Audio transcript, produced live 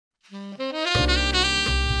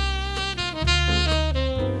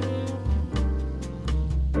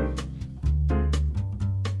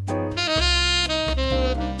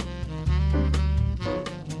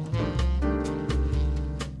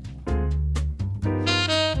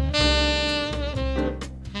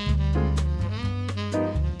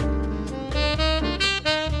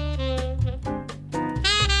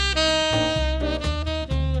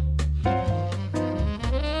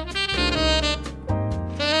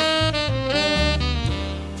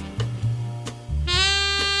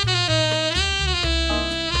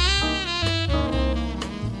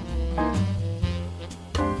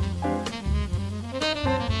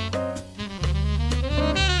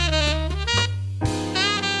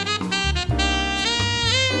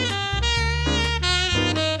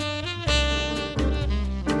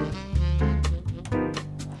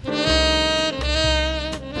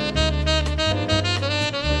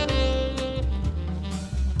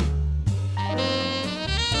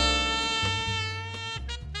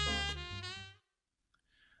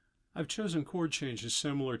chosen chord changes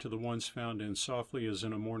similar to the ones found in Softly as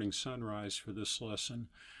in a Morning Sunrise for this lesson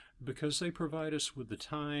because they provide us with the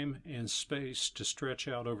time and space to stretch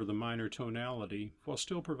out over the minor tonality while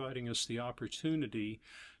still providing us the opportunity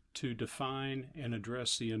to define and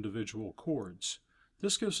address the individual chords.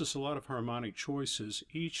 This gives us a lot of harmonic choices,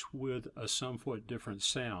 each with a somewhat different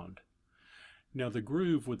sound. Now the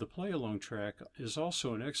groove with the play-along track is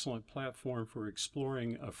also an excellent platform for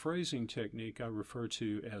exploring a phrasing technique I refer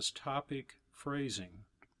to as topic phrasing.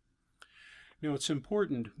 Now it's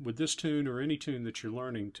important with this tune or any tune that you're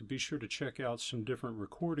learning to be sure to check out some different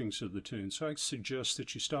recordings of the tune. So I suggest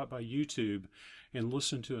that you stop by YouTube and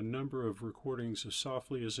listen to a number of recordings of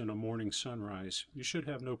Softly as in a Morning Sunrise. You should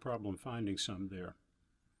have no problem finding some there.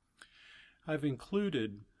 I've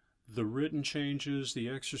included the written changes, the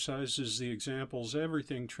exercises, the examples,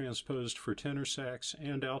 everything transposed for tenor sax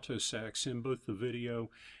and alto sax in both the video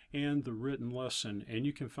and the written lesson. And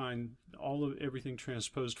you can find everything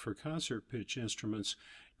transposed for concert pitch instruments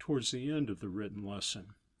towards the end of the written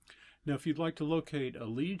lesson. Now, if you'd like to locate a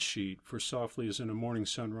lead sheet for Softly as in a Morning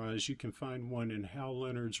Sunrise, you can find one in Hal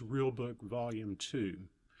Leonard's Real Book Volume 2.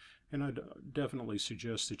 And I'd definitely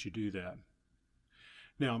suggest that you do that.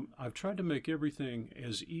 Now, I've tried to make everything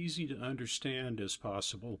as easy to understand as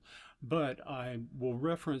possible, but I will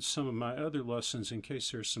reference some of my other lessons in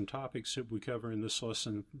case there's some topics that we cover in this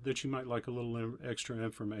lesson that you might like a little extra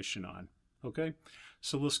information on. Okay?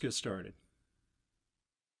 So let's get started.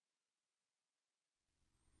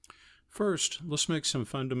 First, let's make some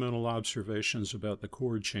fundamental observations about the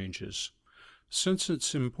chord changes. Since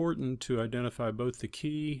it's important to identify both the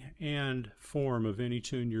key and form of any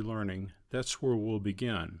tune you're learning, that's where we'll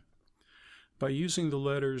begin. By using the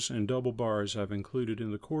letters and double bars I've included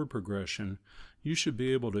in the chord progression, you should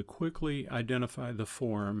be able to quickly identify the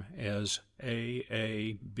form as A,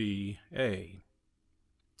 A, B, A.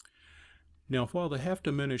 Now, while the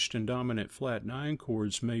half-diminished and dominant flat 9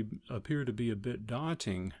 chords may appear to be a bit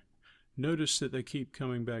daunting, notice that they keep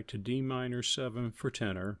coming back to D minor 7 for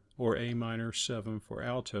tenor or A minor 7 for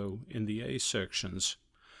alto in the A sections.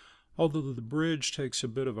 Although the bridge takes a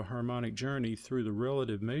bit of a harmonic journey through the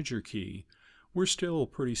relative major key, we're still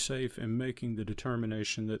pretty safe in making the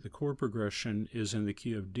determination that the chord progression is in the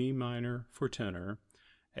key of D minor for tenor,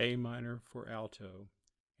 A minor for alto,